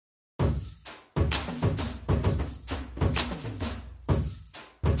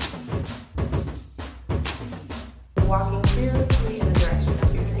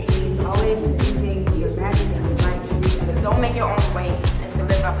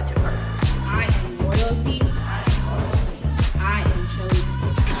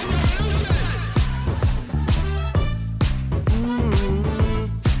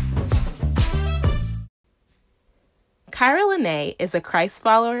Kyra Lene is a Christ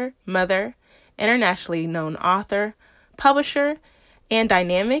follower, mother, internationally known author, publisher, and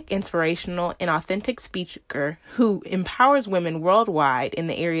dynamic, inspirational, and authentic speaker who empowers women worldwide in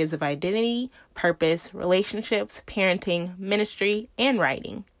the areas of identity, purpose, relationships, parenting, ministry, and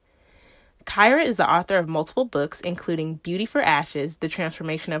writing. Kyra is the author of multiple books, including Beauty for Ashes, The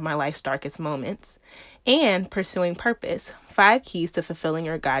Transformation of My Life's Darkest Moments, and Pursuing Purpose, 5 Keys to Fulfilling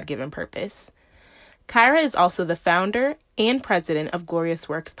Your God-Given Purpose. Kyra is also the founder and president of Glorious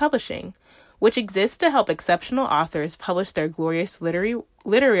Works Publishing, which exists to help exceptional authors publish their glorious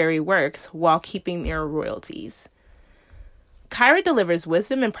literary works while keeping their royalties. Kyra delivers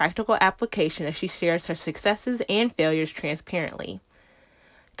wisdom and practical application as she shares her successes and failures transparently.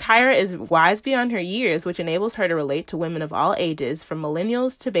 Kyra is wise beyond her years, which enables her to relate to women of all ages, from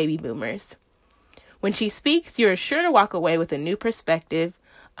millennials to baby boomers. When she speaks, you are sure to walk away with a new perspective,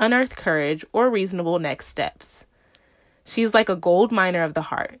 unearth courage, or reasonable next steps. She is like a gold miner of the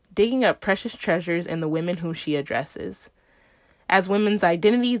heart, digging up precious treasures in the women whom she addresses. As women's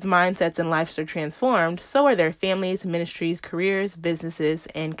identities, mindsets, and lives are transformed, so are their families, ministries, careers, businesses,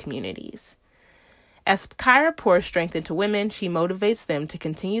 and communities. As Kyra pours strength into women, she motivates them to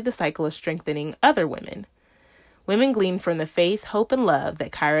continue the cycle of strengthening other women. Women glean from the faith, hope, and love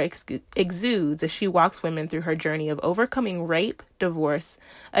that Kyra exudes as she walks women through her journey of overcoming rape, divorce,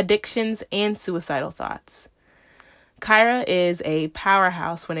 addictions, and suicidal thoughts. Kyra is a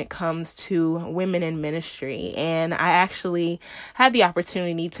powerhouse when it comes to women in ministry, and I actually had the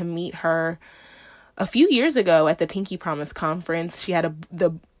opportunity to meet her a few years ago at the Pinky Promise Conference. She had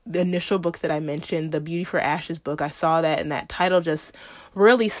the initial book that I mentioned, the Beauty for Ashes book. I saw that, and that title just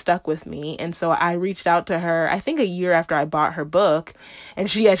really stuck with me. And so I reached out to her, I think a year after I bought her book, and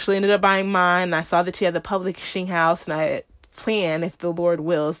she actually ended up buying mine. And I saw that she had the publishing house, and I plan, if the Lord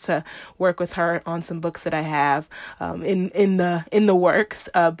wills, to work with her on some books that I have in the works.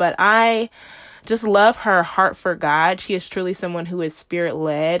 But I just love her heart for God. She is truly someone who is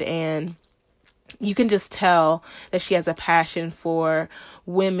spirit-led, and you can just tell that she has a passion for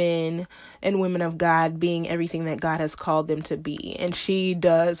women and women of God being everything that God has called them to be. And she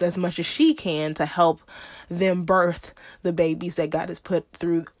does as much as she can to help them birth the babies that God has put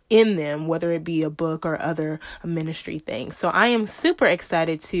through in them, whether it be a book or other ministry things. So I am super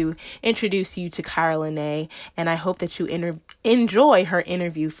excited to introduce you to Kyra Lene, and I hope that you enjoy her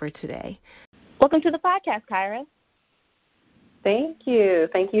interview for today. Welcome to the podcast, Kyra. Thank you.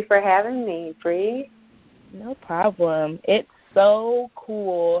 Thank you for having me, Bree. No problem. It's so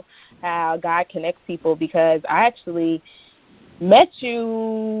cool how God connects people, because I actually met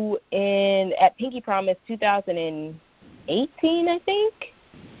you at Pinky Promise 2018, I think,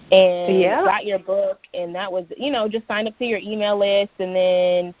 and got your book, and that was, just signed up to your email list, and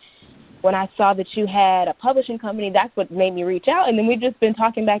then when I saw that you had a publishing company, that's what made me reach out. And then we've just been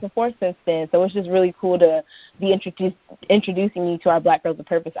talking back and forth since then. So it's just really cool to be introducing you to our Black Girls of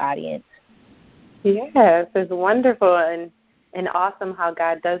Purpose audience. Yes, it's wonderful and awesome how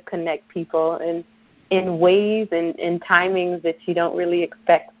God does connect people in ways and in timings that you don't really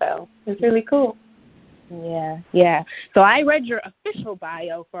expect. So it's really cool. Yeah. So I read your official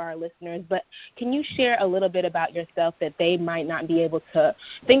bio for our listeners, but can you share a little bit about yourself that they might not be able to,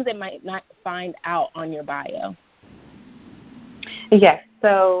 things they might not find out on your bio? Yes.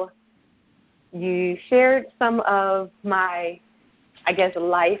 So you shared some of my,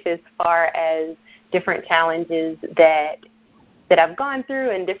 life as far as different challenges that I've gone through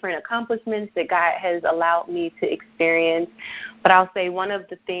and different accomplishments that God has allowed me to experience. But I'll say one of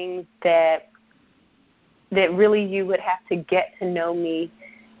the things that really you would have to get to know me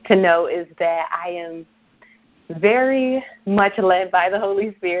to know is that I am very much led by the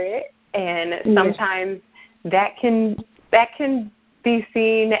Holy Spirit, and sometimes that can be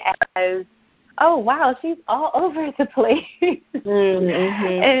seen as, oh, wow, she's all over the place.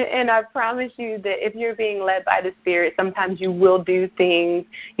 And I promise you that if you're being led by the Spirit, sometimes you will do things,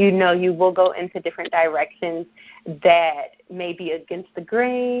 you will go into different directions that may be against the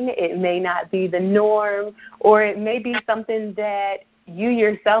grain, it may not be the norm, or it may be something that you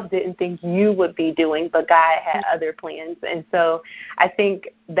yourself didn't think you would be doing, but God had other plans. And so I think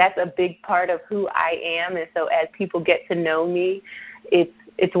that's a big part of who I am. And so as people get to know me,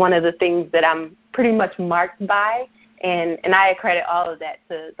 it's one of the things that I'm pretty much marked by, and I accredit all of that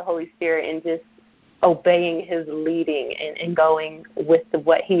to the Holy Spirit and just obeying His leading and going with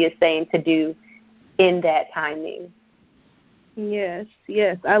what He is saying to do in that timing. Yes.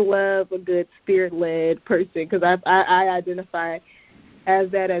 I love a good Spirit-led person, because I identify as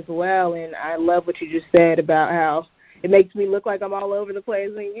that as well, and I love what you just said about how it makes me look like I'm all over the place.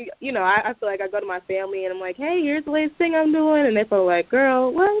 And, you know, I feel like I go to my family and I'm like, hey, here's the latest thing I'm doing. And they feel like,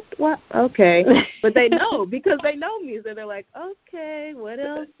 girl, what? Okay. But they know because they know me. So they're like, okay, what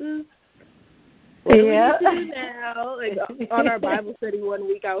else is, what do we need to do now? Like, on our Bible study one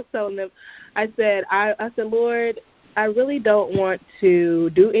week, I was telling them, I said, Lord, I really don't want to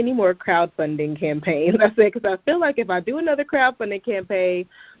do any more crowdfunding campaigns. I said, because I feel like if I do another crowdfunding campaign,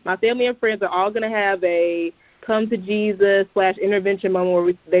 my family and friends are all going to have a come to Jesus / intervention moment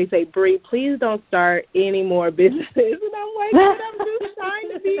where they say, Bree, please don't start any more businesses. And I'm like, I'm just trying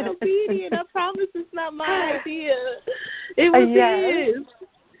to be obedient. I promise it's not my idea. It was his.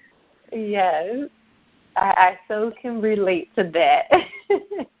 Yes. I so can relate to that.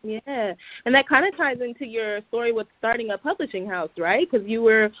 Yeah, and that kind of ties into your story with starting a publishing house, right? Because you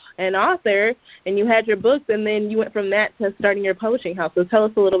were an author and you had your books, and then you went from that to starting your publishing house. So tell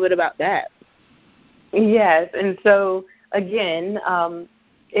us a little bit about that. Yes, and so, again,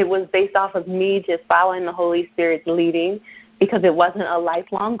 it was based off of me just following the Holy Spirit's leading because it wasn't a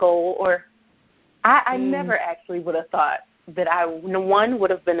lifelong goal, or I never actually would have thought that I, one,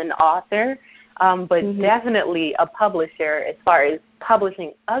 would have been an author, but definitely a publisher as far as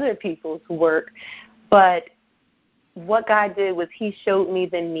publishing other people's work. But what God did was he showed me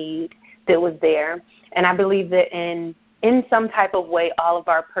the need that was there. And I believe that in some type of way, all of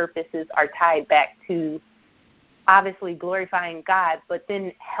our purposes are tied back to obviously glorifying God, but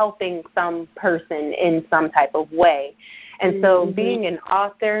then helping some person in some type of way. And so being an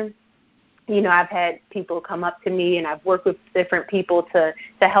author, you know, I've had people come up to me, and I've worked with different people to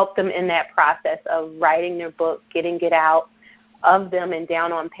help them in that process of writing their book, getting it out of them and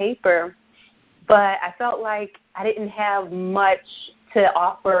down on paper. But I felt like I didn't have much to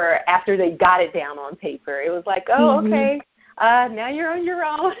offer after they got it down on paper. It was like, oh, okay, now you're on your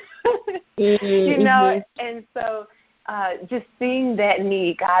own, you know. And so just seeing that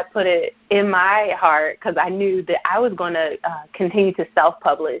need, God put it in my heart because I knew that I was going to continue to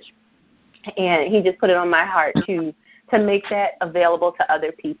self-publish. And he just put it on my heart to make that available to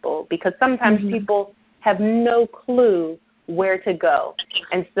other people because sometimes people have no clue where to go.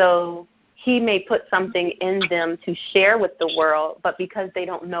 And so he may put something in them to share with the world, but because they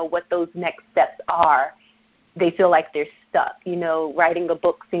don't know what those next steps are, they feel like they're stuck. You know, writing a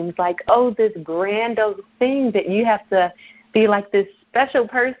book seems like, oh, this grandiose thing that you have to be like this special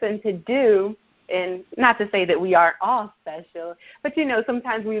person to do. And not to say that we aren't all special, but, you know,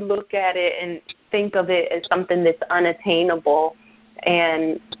 sometimes we look at it and think of it as something that's unattainable.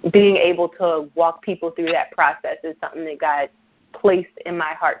 And being able to walk people through that process is something that God placed in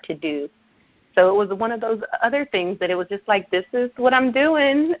my heart to do. So it was one of those other things that it was just like, this is what I'm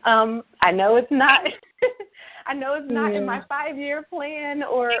doing. I know it's not I know it's not in my 5-year plan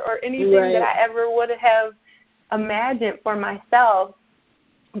or anything that I ever would have imagined for myself.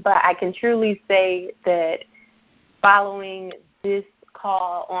 But I can truly say that following this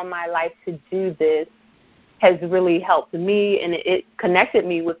call on my life to do this has really helped me, and it connected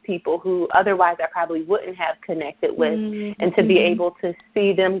me with people who otherwise I probably wouldn't have connected with, and to be able to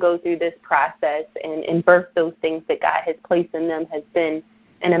see them go through this process and birth those things that God has placed in them has been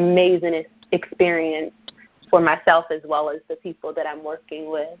an amazing experience for myself as well as the people that I'm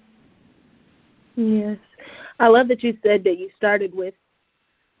working with. Yes. I love that you said that you started with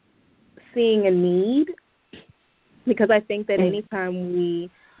seeing a need, because I think that anytime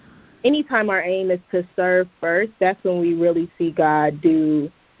our aim is to serve first, that's when we really see God do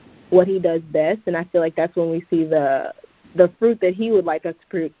what he does best. And I feel like that's when we see the fruit that he would like us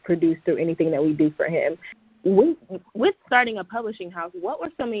to produce through anything that we do for him. With starting a publishing house, what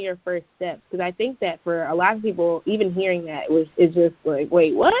were some of your first steps? Because I think that for a lot of people, even hearing that is just like,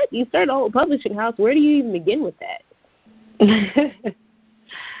 wait, what? You started a whole publishing house? Where do you even begin with that?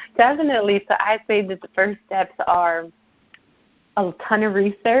 Definitely. So I say that the first steps are a ton of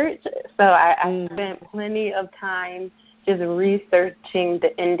research. So I spent plenty of time just researching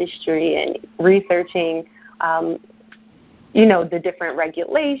the industry and researching, the different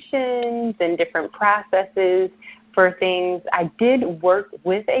regulations and different processes for things. I did work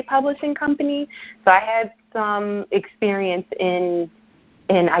with a publishing company, so I had some experience in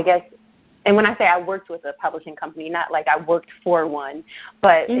I guess. And when I say I worked with a publishing company, not like I worked for one,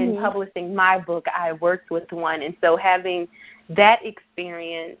 but in publishing my book, I worked with one. And so having that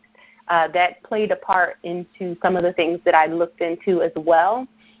experience, that played a part into some of the things that I looked into as well,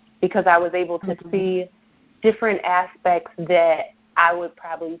 because I was able to see different aspects that I would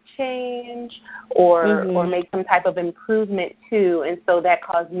probably change or make some type of improvement to. And so that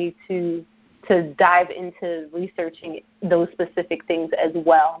caused me to dive into researching those specific things as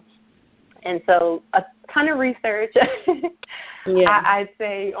well. And so a ton of research. Yeah. I'd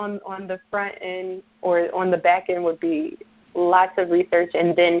say on the front end or on the back end would be lots of research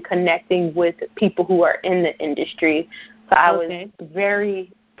and then connecting with people who are in the industry. So I was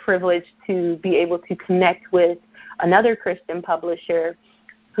very privileged to be able to connect with another Christian publisher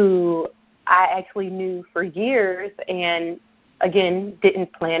who I actually knew for years and, again,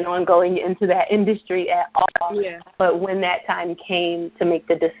 didn't plan on going into that industry at all. Yeah. But when that time came to make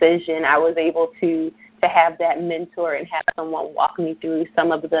the decision, I was able to have that mentor and have someone walk me through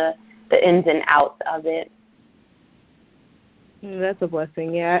some of the ins and outs of it. That's a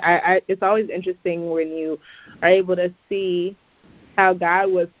blessing. Yeah, I it's always interesting when you are able to see how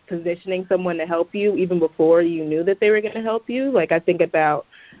God was positioning someone to help you even before you knew that they were going to help you. Like I think about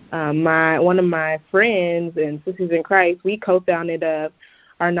one of my friends and Sisters in Christ. We co-founded our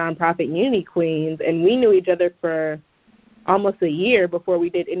nonprofit Unity Queens, and we knew each other for almost a year before we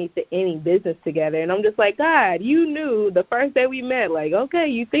did any business together. And I'm just like, God, you knew the first day we met, like, okay,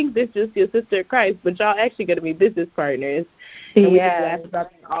 you think this is your sister in Christ, but y'all actually going to be business partners. And we just laugh about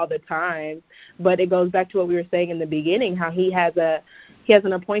it all the time. But it goes back to what we were saying in the beginning, how he has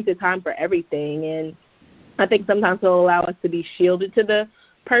an appointed time for everything. And I think sometimes he'll allow us to be shielded to the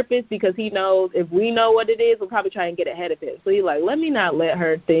purpose because he knows if we know what it is, we'll probably try and get ahead of it. So he's like, let me not let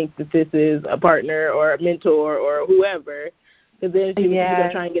her think that this is a partner or a mentor or whoever, because then she's going to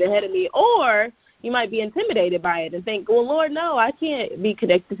try and get ahead of me. Or you might be intimidated by it and think, well, Lord, no, I can't be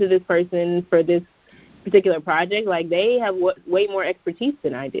connected to this person for this particular project. Like, they have way more expertise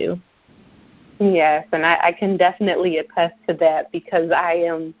than I do. Yes, and I can definitely attest to that because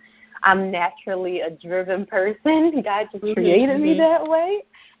I'm naturally a driven person. God just created me that way.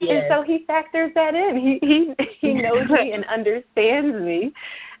 Yes. And so he factors that in. He knows me and understands me.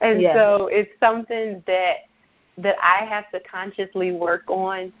 And so it's something that I have to consciously work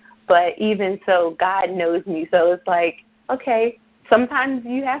on. But even so, God knows me. So it's like, okay, sometimes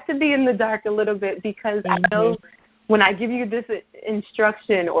you have to be in the dark a little bit because I know when I give you this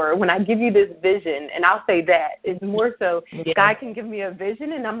instruction or when I give you this vision, and I'll say that, it's more so God can give me a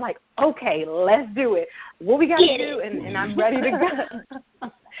vision, and I'm like, okay, let's do it. What we got to do, and I'm ready to go.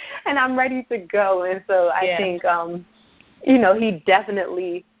 And I'm ready to go. And so I think, he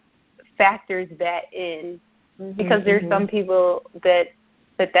definitely factors that in because there's some people that's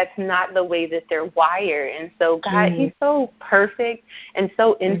not the way that they're wired. And so God, he's so perfect and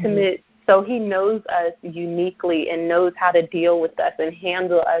so intimate. So he knows us uniquely and knows how to deal with us and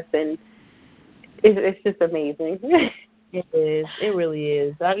handle us, and it's just amazing. It is. It really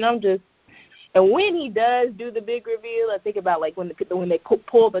is. And when he does do the big reveal, I think about like when they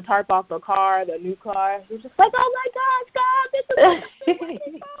pull the tarp off the car, the new car. He's just like, oh my gosh, God, this is the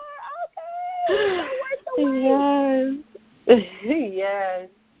car. Okay, Yes.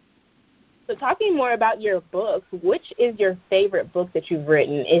 So talking more about your books, which is your favorite book that you've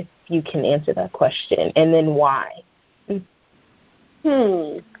written, if you can answer that question, and then why?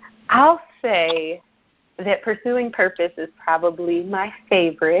 I'll say that Pursuing Purpose is probably my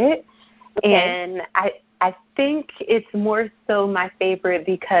favorite. Okay. And I think it's more so my favorite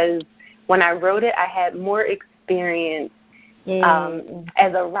because when I wrote it, I had more experience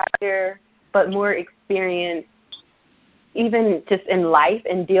as a writer, but more experience even just in life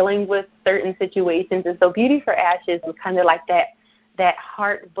and dealing with certain situations. And so Beauty for Ashes was kind of like that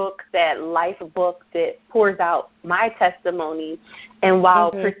heart book, that life book that pours out my testimony. And while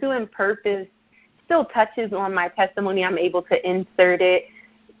Pursuing Purpose still touches on my testimony, I'm able to insert it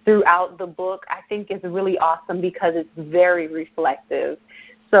throughout the book. I think it's really awesome because it's very reflective.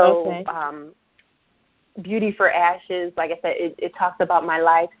 So Beauty for Ashes, like I said, it talks about my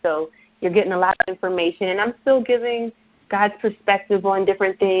life. So you're getting a lot of information, and I'm still giving God's perspective on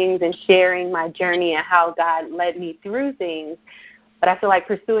different things and sharing my journey and how God led me through things. But I feel like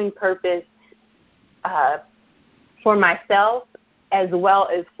Pursuing Purpose for myself as well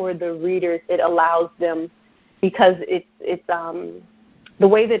as for the readers, it allows them, because it's the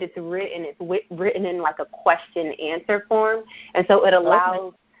way that it's written in like a question-answer form, and so it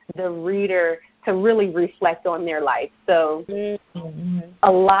allows the reader to really reflect on their life. So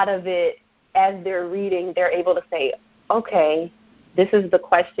a lot of it, as they're reading, they're able to say, okay, this is the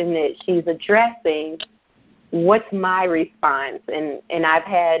question that she's addressing. What's my response? And I've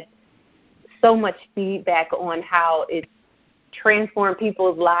had so much feedback on how it's transformed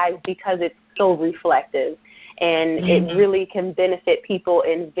people's lives because it's so reflective. And it really can benefit people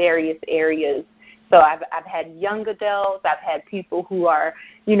in various areas. So I've had young adults. I've had people who are,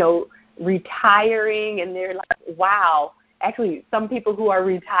 retiring, and they're like, wow. Actually, some people who are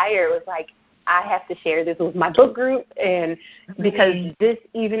retired was like, I have to share this with my book group, and because this,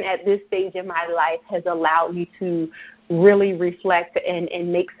 even at this stage in my life, has allowed me to really reflect and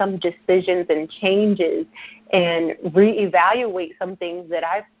make some decisions and changes and reevaluate some things that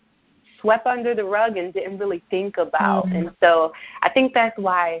I've swept under the rug and didn't really think about. And so I think that's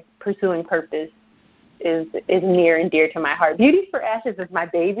why Pursuing Purpose is near and dear to my heart. Beauty for Ashes is my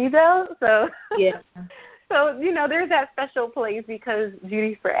baby, though. So yeah. So, there's that special place because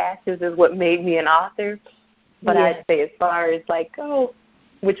Beauty for Ashes is what made me an author. But I'd say as far as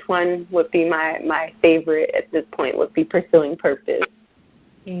which one would be my favorite at this point would be Pursuing Purpose.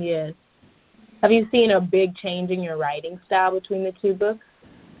 Yes. Have you seen a big change in your writing style between the two books?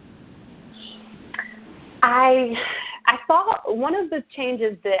 I saw one of the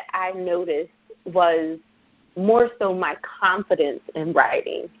changes that I noticed was more so my confidence in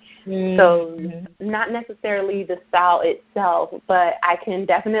writing. So not necessarily the style itself, but I can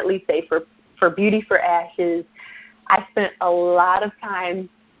definitely say for Beauty for Ashes, I spent a lot of time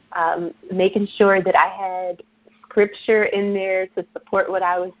making sure that I had scripture in there to support what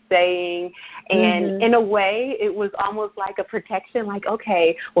I was saying. And in a way, it was almost like a protection, like,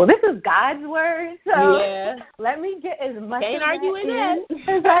 okay, well, this is God's word, so let me get as much Can't argue with that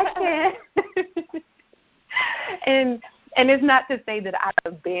as I can. And it's not to say that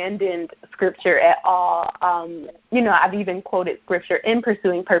I've abandoned scripture at all. I've even quoted scripture in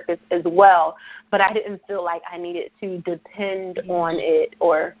Pursuing Purpose as well, but I didn't feel like I needed to depend on it,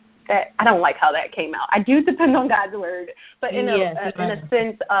 or that I don't like how that came out. I do depend on God's word, but in a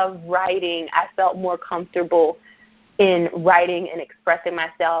sense of writing, I felt more comfortable in writing and expressing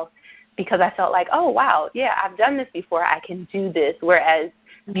myself because I felt like, oh, wow, yeah, I've done this before. I can do this. Whereas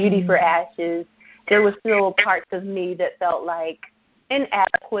Beauty for Ashes, there was still parts of me that felt like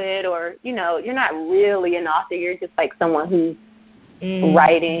inadequate, or, you're not really an author. You're just like someone who's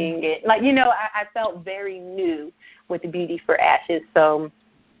writing it. I felt very new with Beauty for Ashes. So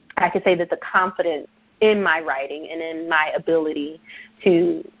I could say that the confidence in my writing and in my ability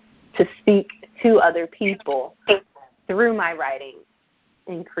to speak to other people through my writing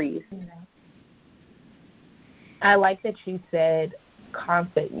increased. I like that you said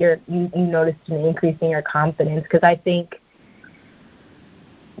you noticed an increase in your confidence, because I think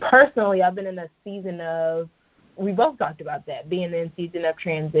personally I've been in a season of, we both talked about that, being in a season of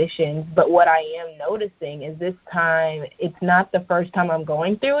transitions, but what I am noticing is this time it's not the first time I'm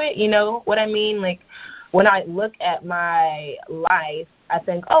going through it, you know what I mean? Like when I look at my life, I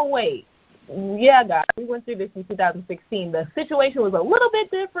think, oh wait, yeah, God, we went through this in 2016. The situation was a little bit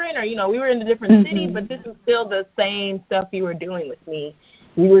different, or, we were in a different city, but this is still the same stuff you were doing with me.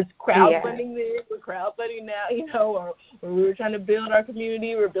 We were crowdfunding this, we're crowdfunding now, or we were trying to build our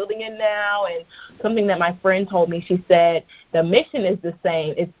community, we're building it now. And something that my friend told me, she said, the mission is the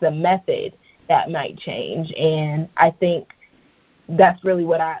same, it's the method that might change. And I think that's really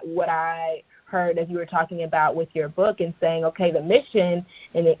what I heard as you were talking about with your book, and saying, okay, the mission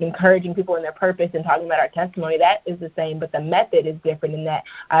and encouraging people in their purpose and talking about our testimony, that is the same, but the method is different in that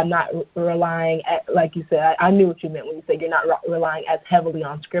I'm not relying, like you said, I knew what you meant when you said you're not relying as heavily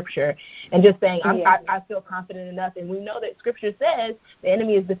on scripture, and just saying I feel confident enough, and we know that scripture says the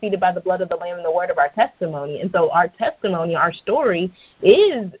enemy is defeated by the blood of the Lamb and the word of our testimony, and so our testimony, our story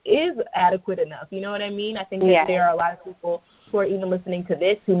is adequate enough, you know what I mean? I think that there are a lot of people who are even listening to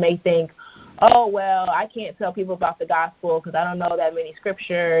this who may think, oh, well, I can't tell people about the gospel because I don't know that many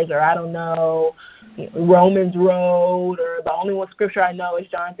scriptures, or I don't know Romans Road, or the only one scripture I know is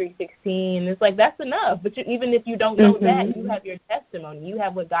John 3:16. It's like, that's enough. But even if you don't know that, you have your testimony. You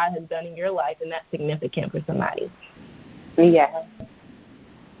have what God has done in your life, and that's significant for somebody. Yeah.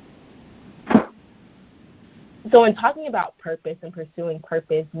 So in talking about purpose and pursuing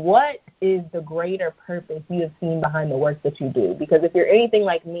purpose, what is the greater purpose you have seen behind the work that you do? Because if you're anything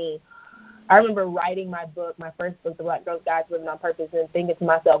like me, I remember writing my first book, The Black Girl's Guide to Living on Purpose, and thinking to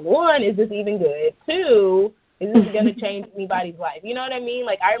myself, one, is this even good? Two, is this going to change anybody's life? You know what I mean?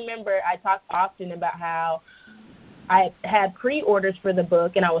 Like, I remember I talk often about how I had pre-orders for the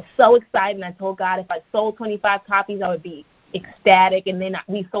book, and I was so excited, and I told God if I sold 25 copies, I would be ecstatic, and then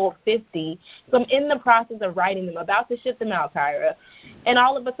we sold 50. So I'm in the process of writing them, about to ship them out, Tyra, and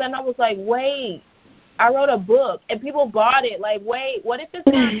all of a sudden I was like, wait, I wrote a book and people bought it. Like, wait, what if it's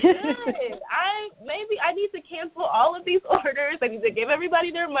not good? I need to cancel all of these orders. I need to give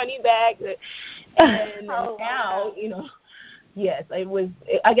everybody their money back. And now, yes, I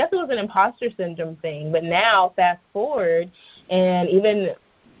guess it was an imposter syndrome thing. But now, fast forward, and even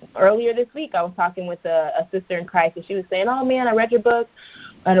earlier this week, I was talking with a sister in Christ, and she was saying, oh, man, I read your book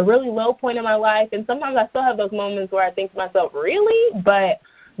at a really low point in my life. And sometimes I still have those moments where I think to myself, really? But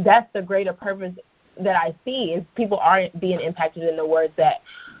that's the greater purpose that I see, is people aren't being impacted in the words that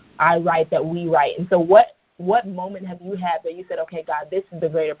I write, that we write. And so what moment have you had that you said, okay, God, this is the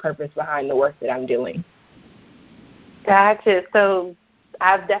greater purpose behind the work that I'm doing? Gotcha. So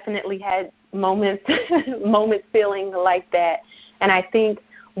I've definitely had moments feeling like that. And I think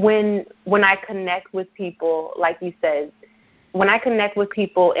when I connect with people, like you said, when I connect with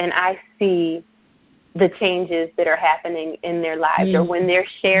people and I see the changes that are happening in their lives, or when they're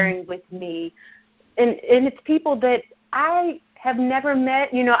sharing with me, and it's people that I have never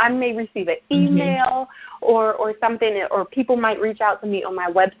met, you know, I may receive an email or something, or people might reach out to me on my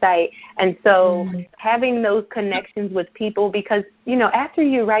website. And so having those connections with people, because, you know, after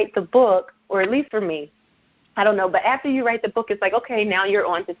you write the book, or at least for me, I don't know, but after you write the book, it's like, okay, now you're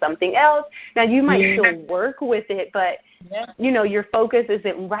on to something else. Now you might still work with it, but, you know, your focus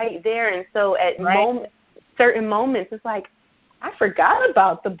isn't right there. And so at certain moments, it's like, I forgot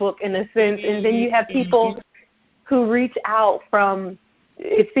about the book in a sense. And then you have people who reach out from,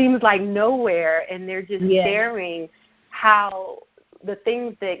 it seems like nowhere, and they're just sharing how the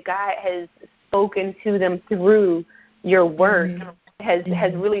things that God has spoken to them through your work has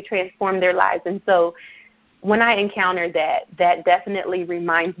really transformed their lives. And so when I encounter that, that definitely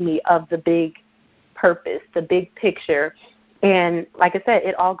reminds me of the big purpose, the big picture. And like I said,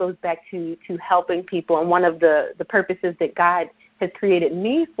 it all goes back to helping people. And one of the purposes that God has created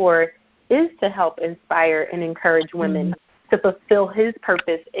me for is to help inspire and encourage women to fulfill his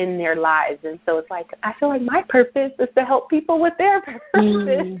purpose in their lives. And so it's like, I feel like my purpose is to help people with their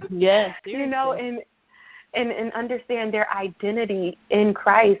purpose. Yes. You know, and understand their identity in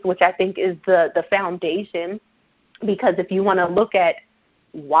Christ, which I think is the foundation. Because if you want to look at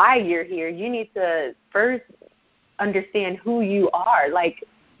why you're here, you need to first understand who you are. Like,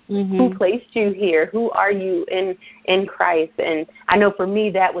 who placed you here? Who are you in Christ? And I know for me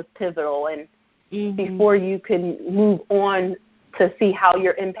that was pivotal. And before you can move on to see how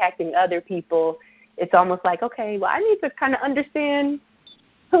you're impacting other people, it's almost like, okay, well, I need to kind of understand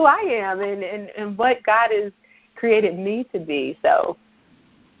who I am and what God has created me to be. So,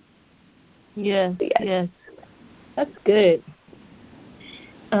 yes. That's good.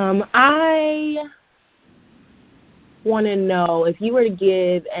 I want to know, if you were to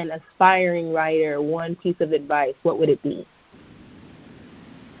give an aspiring writer one piece of advice, what would it be?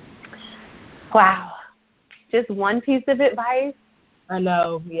 Wow. Just one piece of advice? I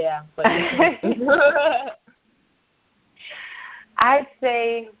know, yeah. But I'd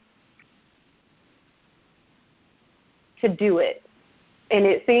say to do it. And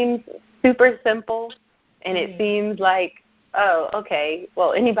it seems super simple, and it seems like, oh, okay,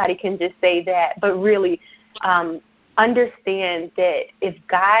 well, anybody can just say that. But really, understand that if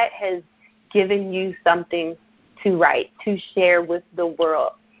God has given you something to write, to share with the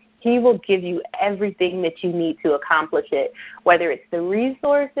world, he will give you everything that you need to accomplish it, whether it's the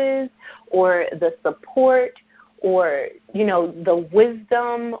resources or the support or, you know, the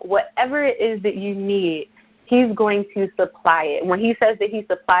wisdom, whatever it is that you need, he's going to supply it. When he says that he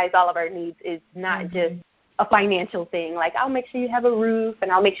supplies all of our needs, it's not just a financial thing, like I'll make sure you have a roof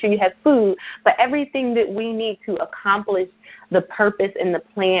and I'll make sure you have food, but everything that we need to accomplish the purpose and the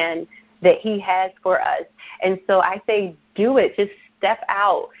plan that he has for us. And so I say do it. Just step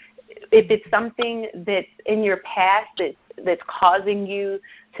out. If it's something that's in your past that's causing you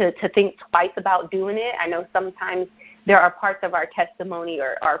to think twice about doing it, I know sometimes there are parts of our testimony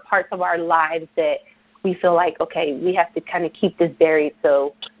or parts of our lives that we feel like, okay, we have to kind of keep this buried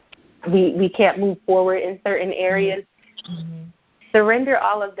so we can't move forward in certain areas. Surrender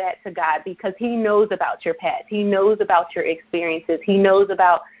all of that to God, because he knows about your past. He knows about your experiences. He knows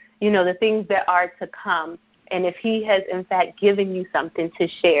about, you know, the things that are to come. And if he has, in fact, given you something to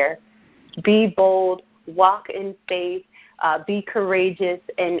share, be bold, walk in faith, be courageous,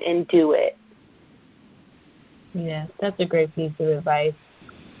 and do it. Yeah, that's a great piece of advice.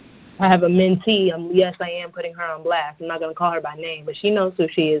 I have a mentee. Yes, I am putting her on blast. I'm not going to call her by name, but she knows who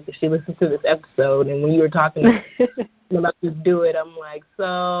she is if she listens to this episode. And when you were talking about just do it, I'm like,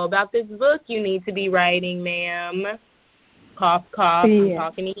 so about this book you need to be writing, ma'am. Cough, cough. Yeah. I'm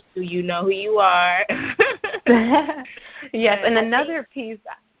talking to you. You know who you are. Yes, and another piece,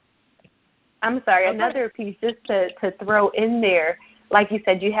 another piece just to throw in there, like you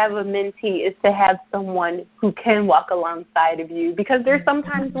said, you have a mentee, is to have someone who can walk alongside of you, because there's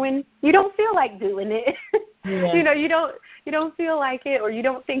sometimes when you don't feel like doing it. Yeah. You know, you don't feel like it, or you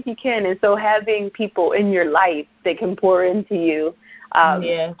don't think you can, and so having people in your life that can pour into you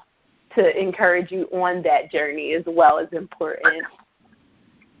to encourage you on that journey as well is important.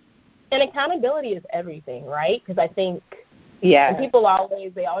 And accountability is everything, right? Because I think Yeah. And people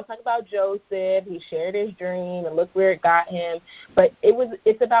they always talk about Joseph. He shared his dream, and look where it got him. But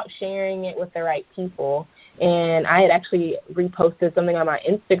it's about sharing it with the right people. And I had actually reposted something on my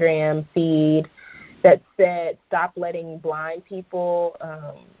Instagram feed that said, "Stop letting blind people."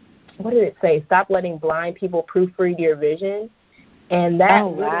 What did it say? Stop letting blind people proofread your vision. And that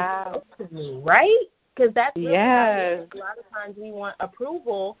really spoke to me, right? Because that's really how it is. A lot of times we want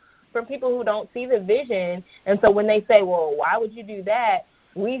approval from people who don't see the vision. And so when they say, well, why would you do that?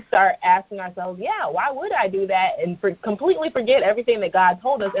 We start asking ourselves, yeah, why would I do that? And completely forget everything that God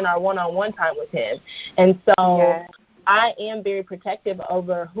told us in our one-on-one time with him. And so I am very protective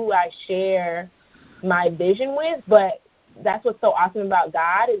over who I share my vision with, but that's what's so awesome about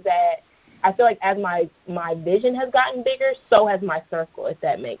God is that I feel like as my vision has gotten bigger, so has my circle, if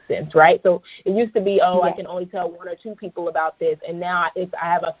that makes sense, right? So it used to be, I can only tell one or two people about this, and now I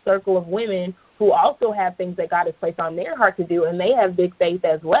have a circle of women who also have things that God has placed on their heart to do, and they have big faith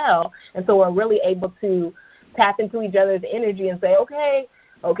as well. And so we're really able to tap into each other's energy and say, okay,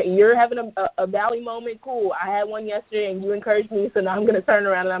 you're having a valley moment, cool. I had one yesterday, and you encouraged me, so now I'm going to turn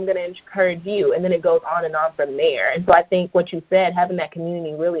around and I'm going to encourage you. And then it goes on and on from there. And so I think what you said, having that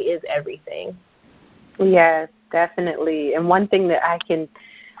community really is everything. Yes, definitely. And one thing that I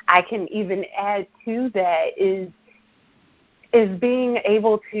can even add to that is being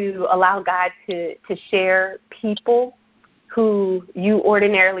able to allow God to share people who you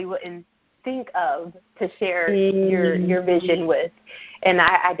ordinarily wouldn't think of to share your vision with. And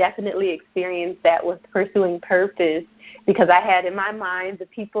I definitely experienced that with Pursuing Purpose, because I had in my mind the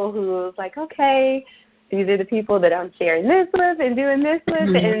people who was like, okay, these are the people that I'm sharing this with and doing this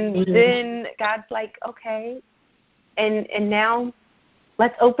with. And then God's like, okay, and now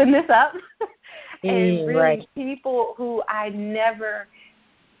let's open this up. And really people who I never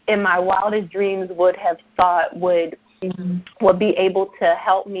in my wildest dreams would have thought would be able to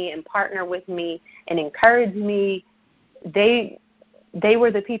help me and partner with me and encourage me, they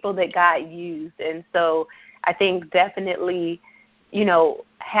were the people that God used. And so I think definitely,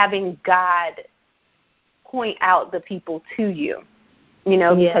 having God point out the people to you,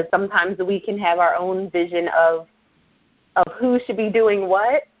 because sometimes we can have our own vision of who should be doing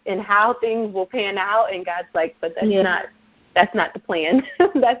what and how things will pan out, and God's like, but that's not the plan.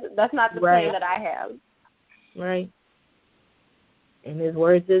 that's not the plan that I have. Right. And his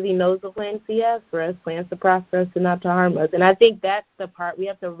word says he knows the plans he has for us, plans to prosper us and not to harm us. And I think that's the part we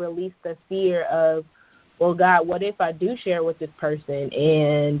have to release the fear of, well, God, what if I do share with this person?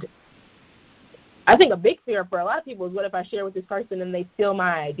 And I think a big fear for a lot of people is, what if I share with this person and they steal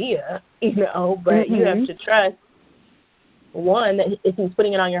my idea, But you have to trust, one, that if he's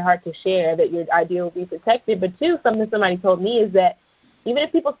putting it on your heart to share, that your idea will be protected. But two, something somebody told me is that even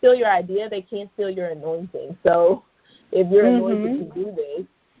if people steal your idea, they can't steal your anointing. So if you're anointed to do this,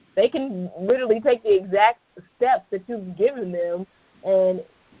 they can literally take the exact steps that you've given them, and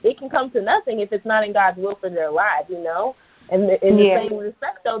it can come to nothing if it's not in God's will for their lives, And in the same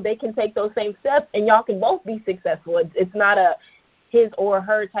respect, though, they can take those same steps, and y'all can both be successful. It's not a his or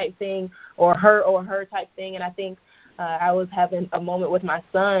her type thing or her type thing. And I think I was having a moment with my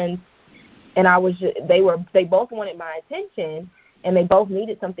sons, and they both wanted my attention, and they both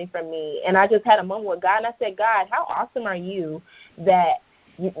needed something from me. And I just had a moment with God, and I said, God, how awesome are you that,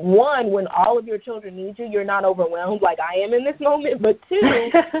 one, when all of your children need you, you're not overwhelmed like I am in this moment, but two,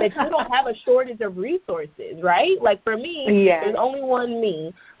 that you don't have a shortage of resources, right? Like for me, there's only one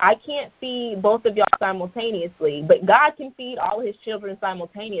me. I can't feed both of y'all simultaneously, but God can feed all his children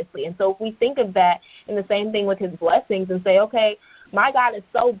simultaneously. And so if we think of that in the same thing with his blessings and say, okay, my God is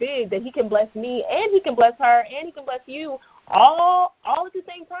so big that he can bless me and he can bless her and he can bless you all at the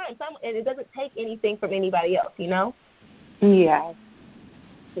same time. And it doesn't take anything from anybody else, Yes.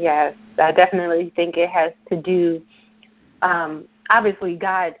 Yes, I definitely think it has to do, obviously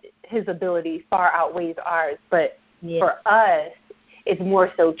God, his ability far outweighs ours, but for us, it's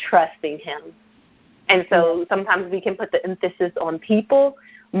more so trusting him. And so sometimes we can put the emphasis on people,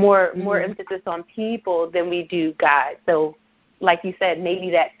 more emphasis on people than we do God. So like you said,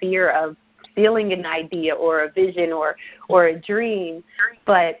 maybe that fear of stealing an idea or a vision or a dream,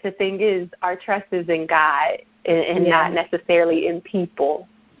 but the thing is our trust is in God and not necessarily in people.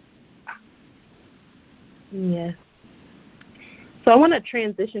 Yes. So I want to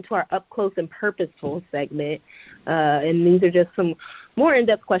transition to our Up Close and Purposeful segment, and these are just some more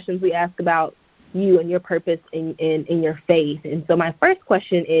in-depth questions we ask about you and your purpose in your faith. And so my first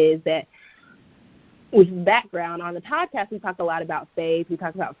question is that, with background on the podcast, we talk a lot about faith, we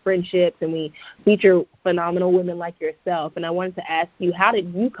talk about friendships, and we feature phenomenal women like yourself. And I wanted to ask you, how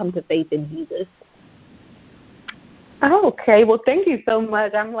did you come to faith in Jesus? Okay, well, thank you so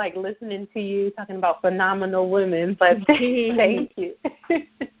much. I'm like listening to you talking about phenomenal women, but thank you.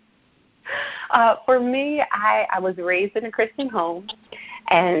 For me, I was raised in a Christian home,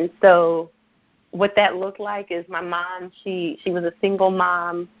 and so what that looked like is my mom, she was a single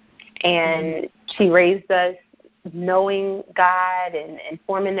mom, and she raised us knowing God and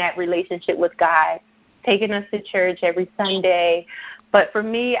forming that relationship with God, taking us to church every Sunday. But for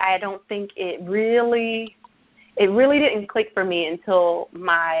me, I don't think it really didn't click for me until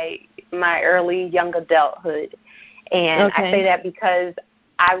my early young adulthood. And I say that because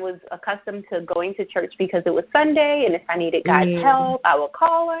I was accustomed to going to church because it was Sunday, and if I needed God's help, I would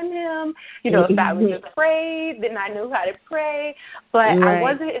call on him. You know, if I was afraid, then I knew how to pray. But I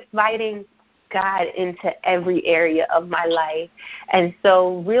wasn't inviting God into every area of my life. And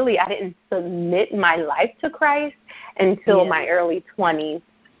so really I didn't submit my life to Christ until my early 20s.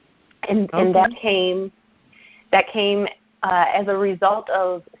 And that came as a result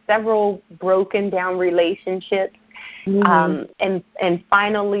of several broken down relationships, and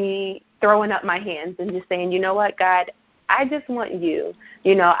finally throwing up my hands and just saying, you know what, God, I just want you.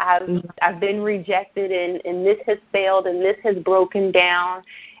 You know, I've been rejected, and this has failed, and this has broken down,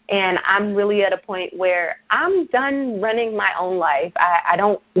 and I'm really at a point where I'm done running my own life. I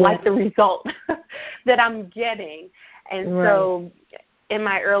don't like the result that I'm getting. And so in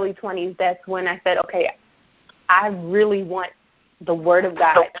my early 20s, that's when I said, okay, I really want the Word of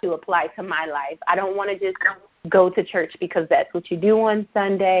God to apply to my life. I don't want to just go to church because that's what you do on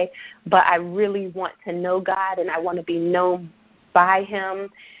Sunday, but I really want to know God, and I want to be known by Him.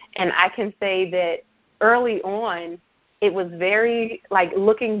 And I can say that early on, it was very, like,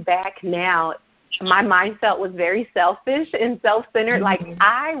 looking back now, my mindset was very selfish and self-centered. Like,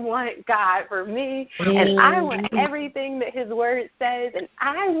 I want God for me, and I want everything that His Word says, and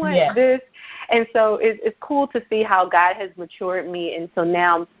I want this. And so it's cool to see how God has matured me. And so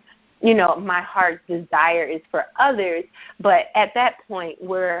now, you know, my heart's desire is for others. But at that point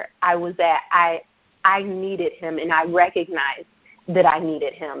where I was at, I needed Him, and I recognized that I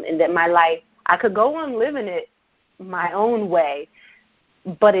needed Him, and that my life, I could go on living it my own way,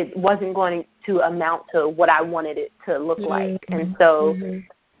 but it wasn't going to amount to what I wanted it to look like. And so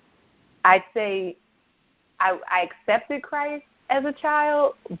I'd say I accepted Christ as a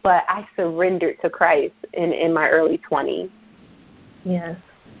child, but I surrendered to Christ in my early 20s. Yes.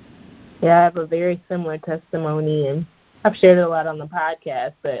 Yeah, I have a very similar testimony, and I've shared it a lot on the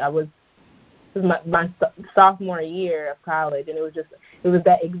podcast, but it was my sophomore year of college, and it was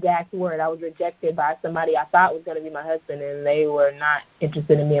that exact word. I was rejected by somebody I thought was going to be my husband, and they were not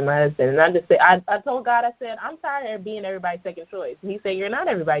interested in me and my husband. And I just said, I told God, I said, I'm tired of being everybody's second choice. And He said, you're not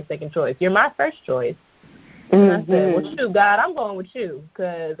everybody's second choice. You're my first choice. And I said, well, shoot, God, I'm going with you,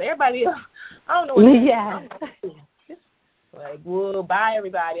 because everybody else, I don't know what like, well, bye,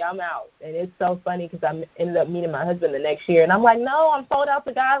 everybody, I'm out. And it's so funny because I ended up meeting my husband the next year, and I'm like, no, I'm sold out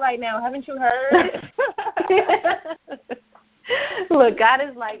to God right now. Haven't you heard? Look, God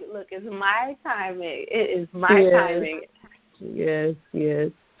is like, look, it's my timing. It is my timing. Yes, yes.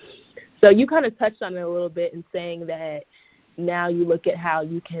 So you kind of touched on it a little bit in saying that now you look at how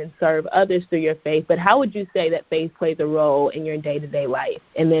you can serve others through your faith, but how would you say that faith plays a role in your day-to-day life?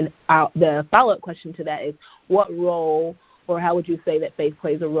 And then the follow-up question to that is, what role, or how would you say that faith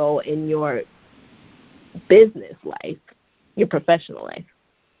plays a role in your business life, your professional life?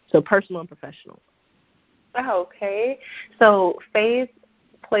 So personal and professional. Okay. So faith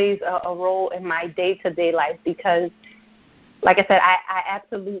plays a role in my day-to-day life because, like I said, I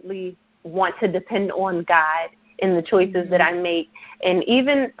absolutely want to depend on God in the choices that I make. And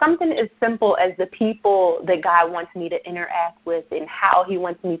even something as simple as the people that God wants me to interact with and how He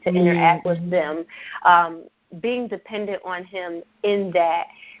wants me to interact with them, being dependent on Him in that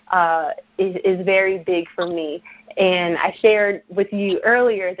is very big for me. And I shared with you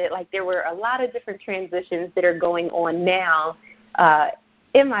earlier that, like, there were a lot of different transitions that are going on now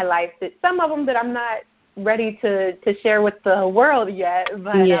in my life, that some of them that I'm not ready to share with the world yet,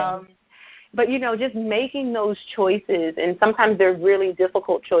 but you know, just making those choices, and sometimes they're really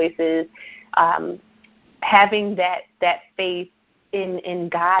difficult choices, having that faith in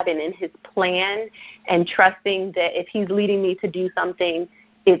God and in His plan, and trusting that if He's leading me to do something,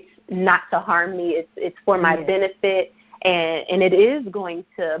 it's not to harm me, it's for my benefit, and it is going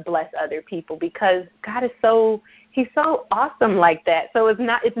to bless other people, because God is He's so awesome like that. So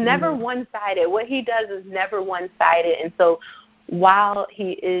it's never one-sided. What He does is never one-sided. And so while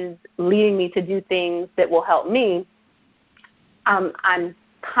He is leading me to do things that will help me, I'm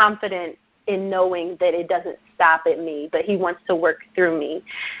confident in knowing that it doesn't stop at me, but He wants to work through me.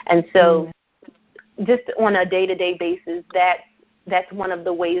 And so just on a day-to-day basis, that's one of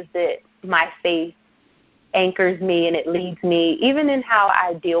the ways that my faith anchors me and it leads me, even in how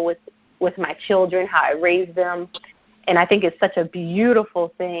I deal with my children, how I raise them. And I think it's such a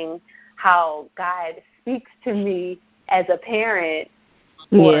beautiful thing how God speaks to me as a parent.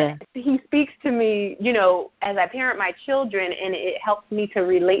 Or he speaks to me, as I parent my children, and it helps me to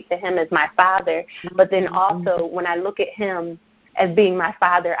relate to him as my father. But then also when I look at him as being my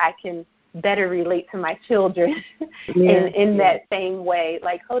father, I can better relate to my children in that same way.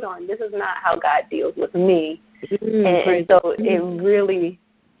 Like, hold on, this is not how God deals with me. And so it really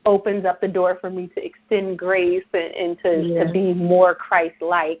opens up the door for me to extend grace and to be more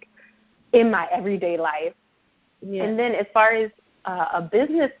Christ-like in my everyday life. And then as far as a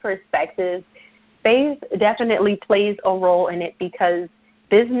business perspective, faith definitely plays a role in it, because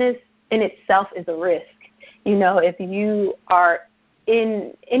business in itself is a risk. If you are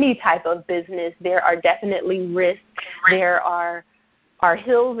in any type of business, there are definitely risks. There are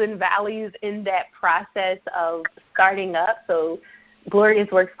hills and valleys in that process of starting up. So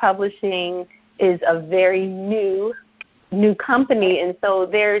Glorious Works Publishing is a very new company, and so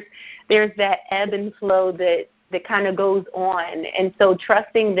there's that ebb and flow that kind of goes on. And so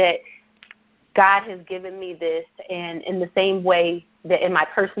trusting that God has given me this, and in the same way that in my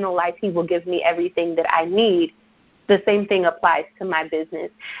personal life he will give me everything that I need, the same thing applies to my business.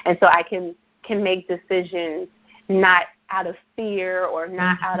 And so I can make decisions not out of fear or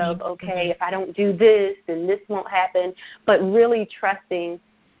not out of, okay, if I don't do this, then this won't happen, but really trusting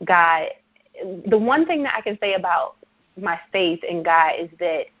God. The one thing that I can say about my faith in God is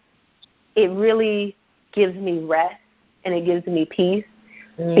that it really gives me rest and it gives me peace,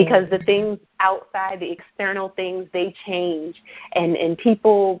 because the things outside, the external things, they change, and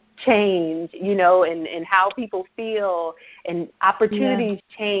people change, and how people feel, and opportunities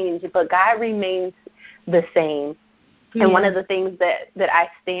change, but God remains the same. And one of the things that I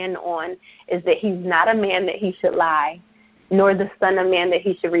stand on is that he's not a man that he should lie, nor the son of man that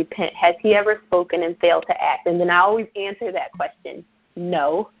he should repent. Has he ever spoken and failed to act? And then I always answer that question,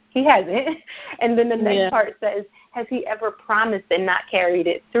 no, he hasn't. And then the next part says, has he ever promised and not carried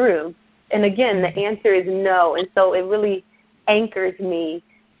it through? And again, the answer is no. And so it really anchors me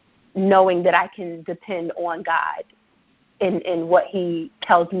knowing that I can depend on God in what he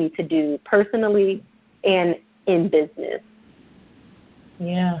tells me to do personally and in business.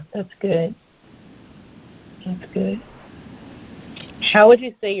 Yeah, that's good. That's good. How would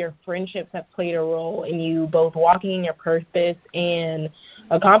you say your friendships have played a role in you both walking in your purpose and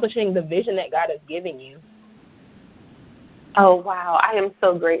accomplishing the vision that God has given you? Oh, wow. I am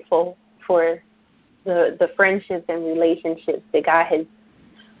so grateful for the friendships and relationships that God has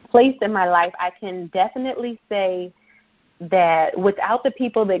placed in my life. I can definitely say that without the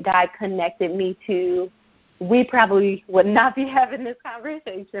people that God connected me to, we probably would not be having this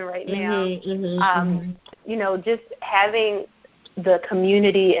conversation right now. Just having the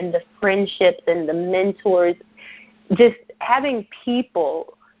community and the friendships and the mentors, just having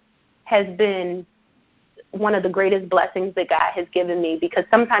people has been one of the greatest blessings that God has given me, because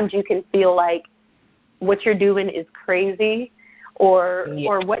sometimes you can feel like what you're doing is crazy or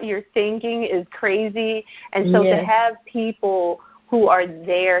what you're thinking is crazy. And so to have people who are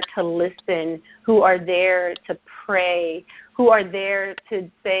there to listen, who are there to pray, who are there to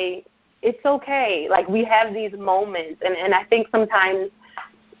say, it's okay. Like, we have these moments. And I think sometimes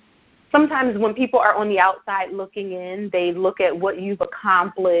when people are on the outside looking in, they look at what you've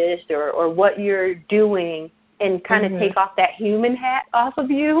accomplished or what you're doing and kind of take off that human hat off of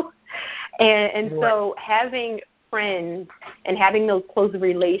you. And so having friends and having those close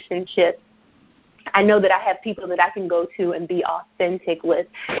relationships, I know that I have people that I can go to and be authentic with,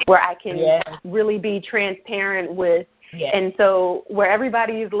 where I can really be transparent with. And so where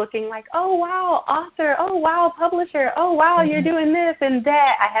everybody is looking like, oh, wow, author, oh, wow, publisher, oh, wow, you're doing this and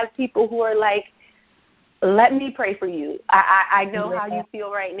that, I have people who are like, let me pray for you. I know how you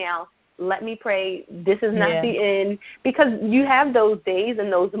feel right now. Let me pray. This is not the end. Because you have those days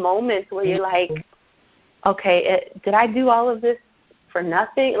and those moments where you're like, okay, did I do all of this for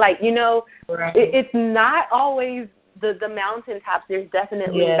nothing? Like, it's not always the mountaintops. There's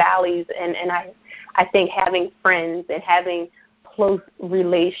definitely valleys, and I think having friends and having close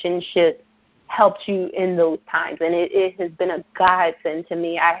relationships helps you in those times, and it has been a godsend to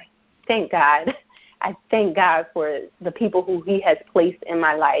me. I thank God. I thank God for the people who he has placed in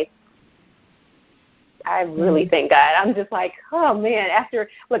my life. I really thank God. I'm just like, oh, man, after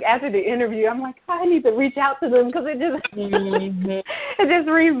the interview, I'm like, I need to reach out to them, because it just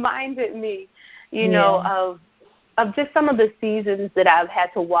reminded me, of just some of the seasons that I've had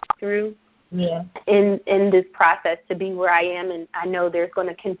to walk through in this process to be where I am. And I know there's going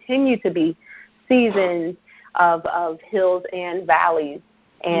to continue to be seasons of hills and valleys.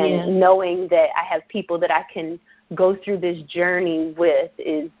 And knowing that I have people that I can go through this journey with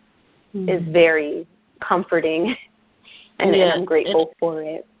is very comforting, and I'm grateful for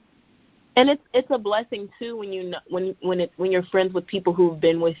it. And it's a blessing too when you know, when you're friends with people who've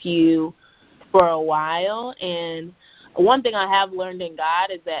been with you for a while. And one thing I have learned in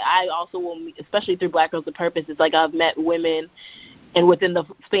God is that I also will meet, especially through Black Girls with Purpose, it's like I've met women, and within the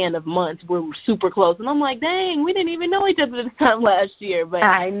span of months we're super close, and I'm like, dang, we didn't even know each other this time last year. But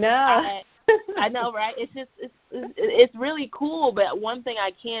I know. I know, right? It's really cool. But one thing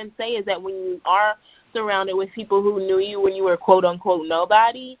I can say is that when you are surrounded with people who knew you when you were quote unquote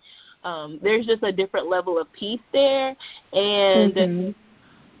nobody, there's just a different level of peace there, and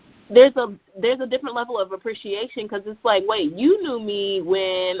there's a different level of appreciation, because it's like, wait, you knew me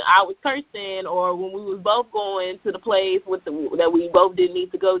when I was cursing, or when we was both going to the place that we both didn't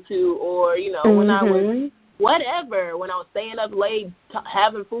need to go to, or when I was whatever, when I was staying up late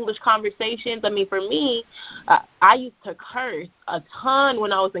having foolish conversations. I mean, for me, I used to curse a ton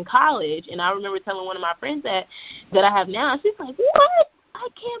when I was in college, and I remember telling one of my friends that I have now, and she's like, what? I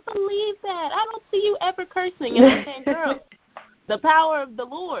can't believe that. I don't see you ever cursing. And I'm saying, girl, the power of the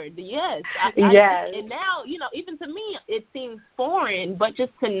Lord, yes. And now, even to me, it seems foreign, but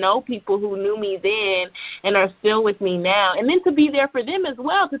just to know people who knew me then and are still with me now, and then to be there for them as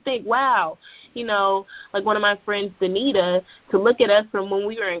well, to think, wow, like one of my friends, Danita, to look at us from when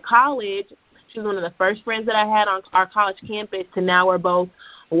we were in college. She was one of the first friends that I had on our college campus, to now we're both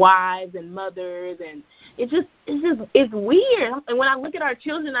wives and mothers, and it's weird. And when I look at our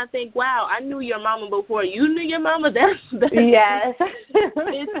children, I think, wow, I knew your mama before you knew your mama. That's yes.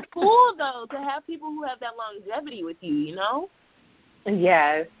 It's cool though to have people who have that longevity with you.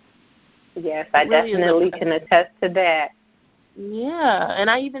 Yes, I really definitely can attest to that. Yeah, and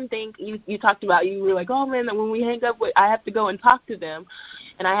I even think you talked about, you were like, oh man, that when we hang up, I have to go and talk to them.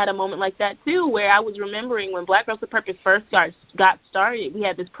 And I had a moment like that too, where I was remembering when Black Girls with Purpose first got started, we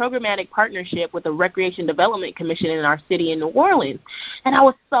had this programmatic partnership with the Recreation Development Commission in our city in New Orleans. And I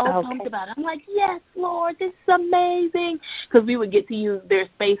was so pumped about it. I'm like, yes, Lord, this is amazing. Because we would get to use their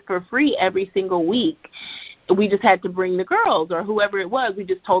space for free every single week. We just had to bring the girls or whoever it was. We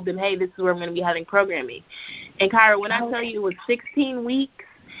just told them, hey, this is where I'm going to be having programming. And, Kyra, when I tell you it was 16 weeks,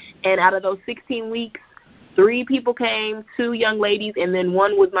 and out of those 16 weeks, 3 people came, 2 young ladies, and then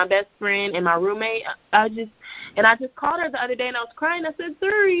 1 was my best friend and my roommate. I just called her the other day, and I was crying. I said,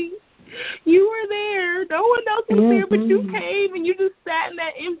 Suri, you were there. No one else was there, but you came, and you just sat in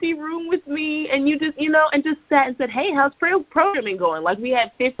that empty room with me, and you just, and just sat and said, hey, how's programming going? Like, we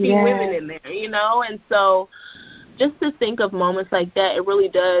had 50 women in there, and so just to think of moments like that, it really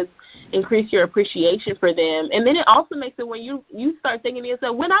does increase your appreciation for them. And then it also makes it when you start thinking to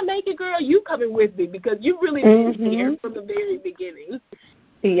yourself, when I make it, girl, you coming with me, because you really been here from the very beginning.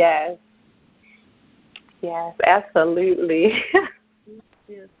 Yes, absolutely.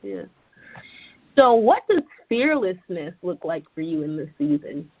 Yes. So what does fearlessness look like for you in this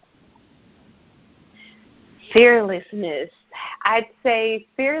season? Fearlessness. I'd say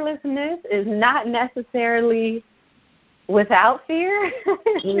fearlessness is not necessarily without fear,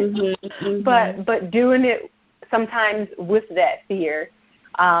 but doing it sometimes with that fear.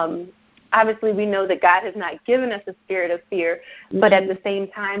 Obviously, we know that God has not given us a spirit of fear, but at the same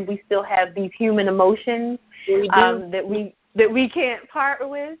time, we still have these human emotions that we can't part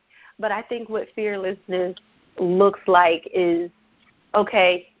with. But I think what fearlessness looks like is,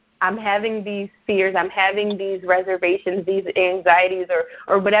 okay, I'm having these fears, I'm having these reservations, these anxieties,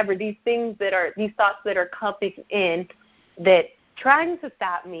 or whatever, these things these thoughts that are coming in that trying to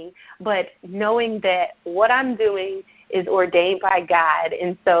stop me, but knowing that what I'm doing is ordained by God.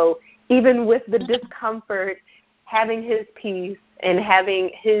 And so even with the discomfort, having His peace and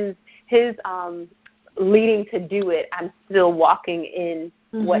having His leading to do it, I'm still walking in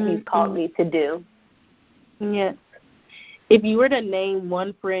what He's called me to do. Yes. If you were to name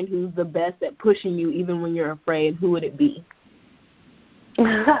one friend who's the best at pushing you even when you're afraid, who would it be?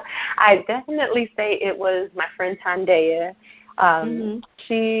 I definitely say it was my friend Tandea.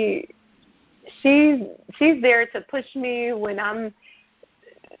 She's there to push me when I'm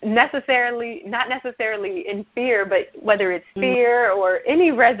not necessarily in fear, but whether it's fear or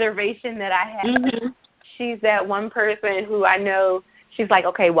any reservation that I have, she's that one person who I know. She's like,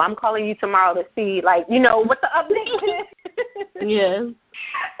 okay, well, I'm calling you tomorrow to see, what the update is. Yes.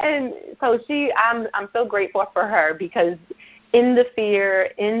 And so I'm so grateful for her, because in the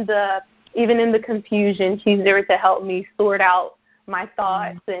fear, even in the confusion, she's there to help me sort out my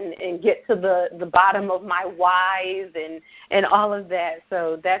thoughts and get to the bottom of my whys and all of that.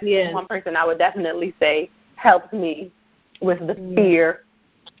 So that's one person I would definitely say helped me with the fear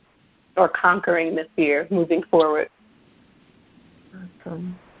or conquering the fear moving forward.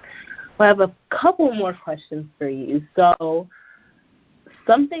 Awesome. Well, I have a couple more questions for you. So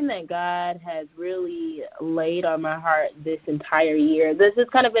something that God has really laid on my heart this entire year, this has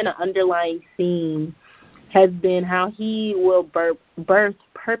kind of been an underlying theme, has been how he will birth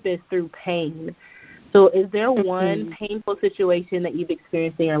purpose through pain. So is there one painful situation that you've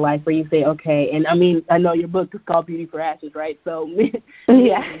experienced in your life where you say, okay, and I mean, I know your book is called Beauty for Ashes, right? So,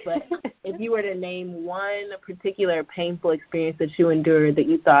 but if you were to name one particular painful experience that you endured that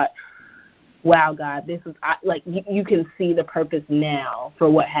you thought, wow, God, this is, like, you can see the purpose now for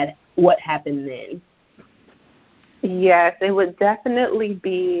what happened then. Yes, it would definitely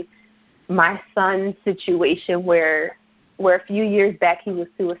be my son's situation where a few years back he was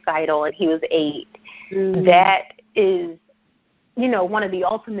suicidal and he was 8. That is, one of the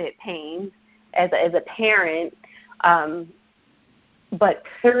ultimate pains as a parent. But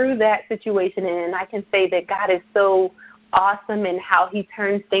through that situation, and I can say that God is so awesome in how he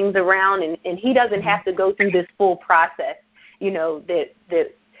turns things around, and he doesn't have to go through this full process, that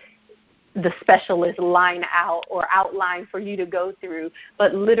the specialist line out or outline for you to go through,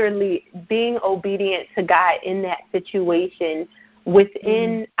 but literally being obedient to God in that situation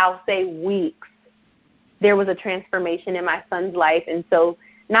within, I'll say, weeks, there was a transformation in my son's life. And so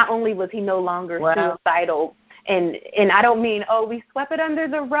not only was he no longer suicidal, and I don't mean, we swept it under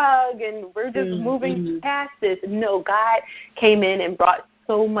the rug and we're just moving past this. No, God came in and brought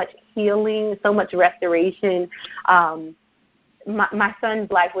so much healing, so much restoration. My son's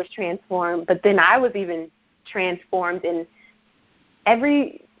life was transformed, but then I was even transformed, and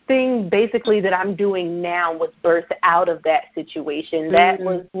everything basically that I'm doing now was birthed out of that situation. That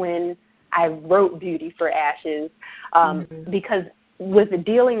was when I wrote Beauty for Ashes, because with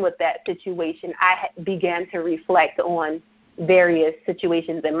dealing with that situation, I began to reflect on various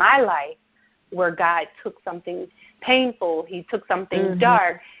situations in my life where God took something painful, he took something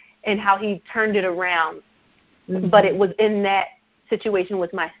dark, and how he turned it around. But it was in that situation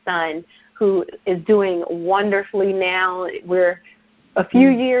with my son, who is doing wonderfully now. We're a few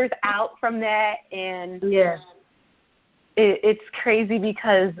years out from that, and it's crazy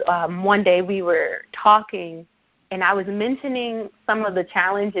because one day we were talking, and I was mentioning some of the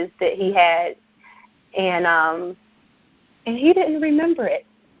challenges that he had, and he didn't remember it.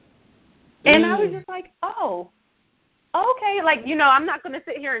 And I was just like, okay, like, I'm not going to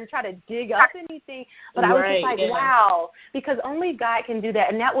sit here and try to dig up anything, but I was just like, wow, because only God can do that.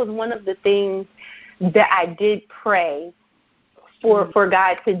 And that was one of the things that I did pray for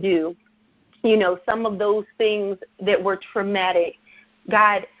God to do. Some of those things that were traumatic,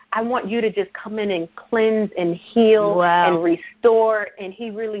 God, I want you to just come in and cleanse and heal and restore, and he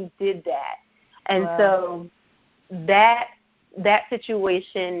really did that. And so that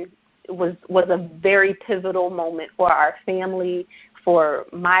situation was a very pivotal moment for our family, for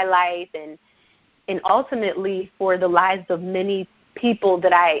my life, and ultimately for the lives of many people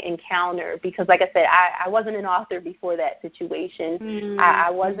that I encounter. Because, like I said, I wasn't an author before that situation. I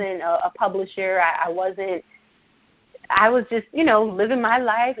wasn't a publisher. I was just, living my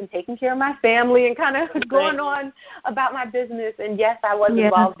life and taking care of my family and kind of going on about my business. And yes, I was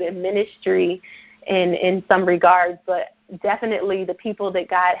involved in ministry in some regards, but definitely the people that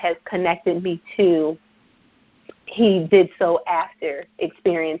God has connected me to, he did so after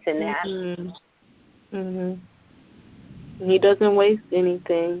experiencing that. He doesn't waste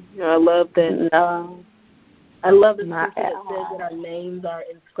anything. I love that. I love the scripture that says that our names are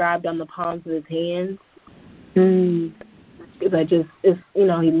inscribed on the palms of his hands. Because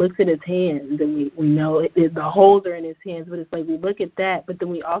he looks at his hands, and we know the holes are in his hands, but it's like we look at that, but then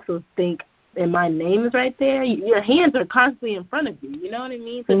we also think, and my name is right there. Your hands are constantly in front of you. You know what I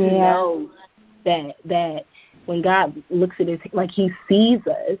mean? So you know that when God looks at his, like, he sees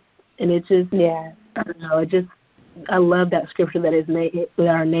us, and it just, I don't know, I love that scripture that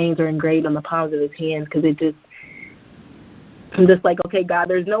our names are engraved on the palms of his hands, because I'm just like, okay, God,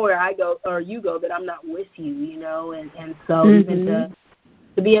 there's nowhere I go or you go that I'm not with you, and so even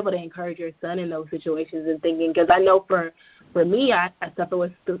to be able to encourage your son in those situations and thinking, because I know for me, I suffer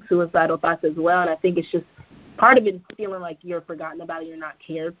with suicidal thoughts as well, and I think it's just part of it is feeling like you're forgotten about, you're not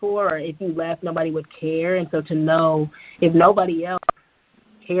cared for, or if you left, nobody would care. And so to know if nobody else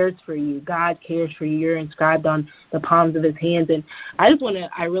cares for you. God cares for you. You're inscribed on the palms of his hands. And I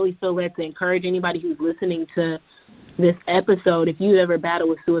really feel led to encourage anybody who's listening to this episode, if you ever battle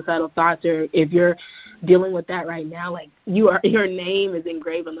with suicidal thoughts, or if you're dealing with that right now, like your name is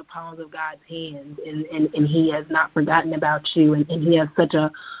engraved on the palms of God's hands, and he has not forgotten about you, and he has such a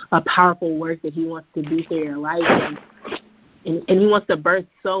powerful work that he wants to do through your life, and he wants to birth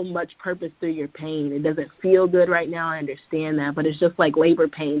so much purpose through your pain. It doesn't feel good right now, I understand that, but it's just like labor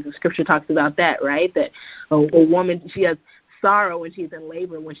pains. The scripture talks about that, right? That a woman, she has sorrow when she's in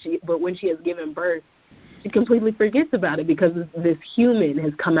labor, but when she has given birth, she completely forgets about it because this human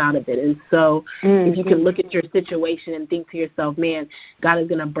has come out of it. And so if you can look at your situation and think to yourself, man, God is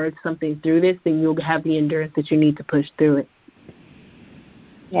going to birth something through this, then you'll have the endurance that you need to push through it.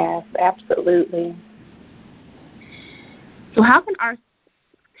 Yes, absolutely. So how can our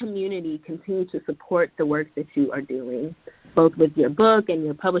community continue to support the work that you are doing, both with your book and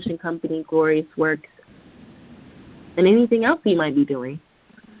your publishing company, Glorious Works, and anything else you might be doing?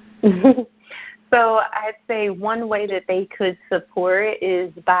 So I'd say one way that they could support is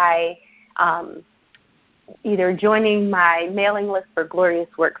by either joining my mailing list for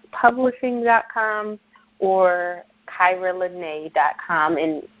GloriousWorksPublishing.com or KyraLene.com.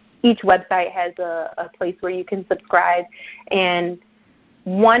 And each website has a place where you can subscribe. And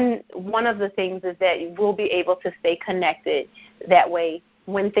one of the things is that you will be able to stay connected. That way,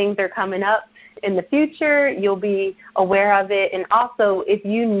 when things are coming up in the future, you'll be aware of it. And also, if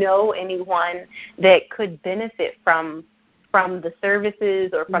you know anyone that could benefit from the services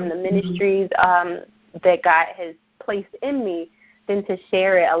or from the ministries that God has placed in me, then to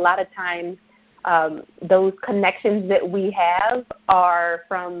share it. A lot of times, those connections that we have are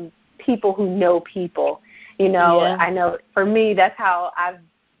from people who know people. You know, I know for me, that's how I've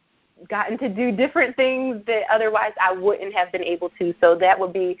gotten to do different things that otherwise I wouldn't have been able to. So that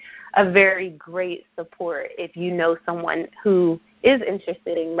would be a very great support if you know someone who is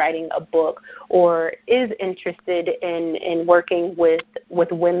interested in writing a book or is interested in working with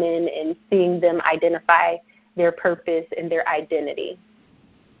women and seeing them identify their purpose and their identity.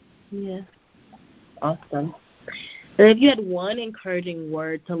 Yeah. Awesome. And if you had one encouraging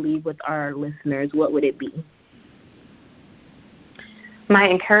word to leave with our listeners, what would it be? My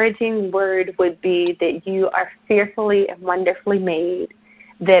encouraging word would be that you are fearfully and wonderfully made,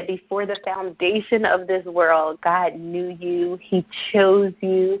 that before the foundation of this world, God knew you. He chose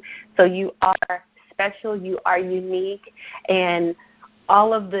you. So you are special. You are unique. And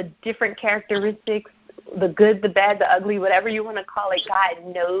all of the different characteristics, the good, the bad, the ugly, whatever you want to call it, God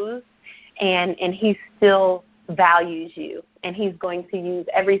knows. And he still values you. And he's going to use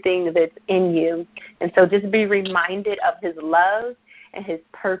everything that's in you. And so just be reminded of his love and his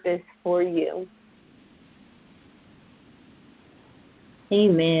purpose for you.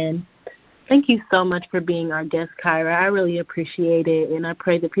 Amen. Thank you so much for being our guest, Kyra. I really appreciate it, and I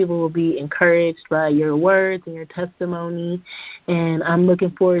pray that people will be encouraged by your words and your testimony, and I'm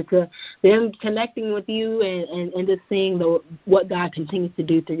looking forward to them connecting with you and just seeing what God continues to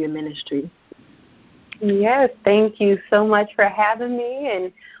do through your ministry. Yes, thank you so much for having me,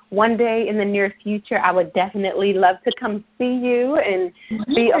 and one day in the near future, I would definitely love to come see you and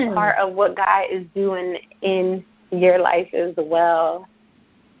be a part of what God is doing in your life as well.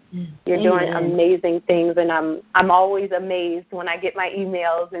 You're doing amazing things, and I'm always amazed when I get my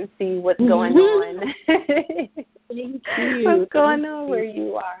emails and see what's going on. Thank you. What's going on where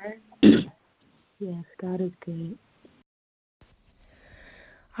you are. Yes, God is good.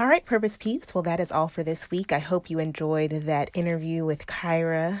 All right, Purpose Peeps. Well, that is all for this week. I hope you enjoyed that interview with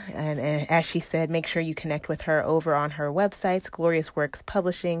Kyra. And as she said, make sure you connect with her over on her websites,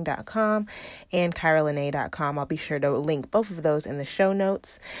 GloriousWorksPublishing.com and KyraLene.com. I'll be sure to link both of those in the show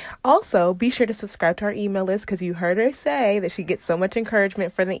notes. Also, be sure to subscribe to our email list because you heard her say that she gets so much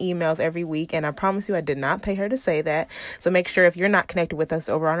encouragement from the emails every week. And I promise you, I did not pay her to say that. So make sure if you're not connected with us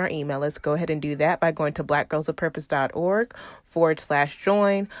over on our email list, go ahead and do that by going to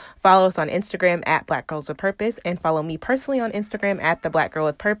blackgirlsofpurpose.org/join. Follow us on Instagram at Black Girls with Purpose, and follow me personally on Instagram at The Black Girl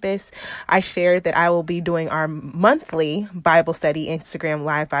with Purpose. I shared that I will be doing our monthly Bible study, Instagram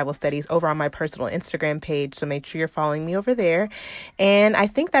live Bible studies over on my personal Instagram page. So make sure you're following me over there. And I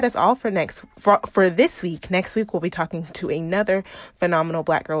think that is all for this week. Next week, we'll be talking to another phenomenal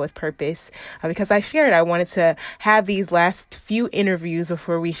Black Girl with Purpose because I shared I wanted to have these last few interviews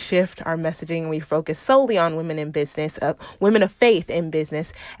before we shift our messaging and we focus solely on women in business, women of faith in business,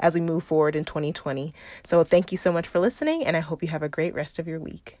 as we move forward in 2020. So thank you so much for listening, and I hope you have a great rest of your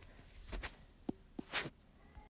week.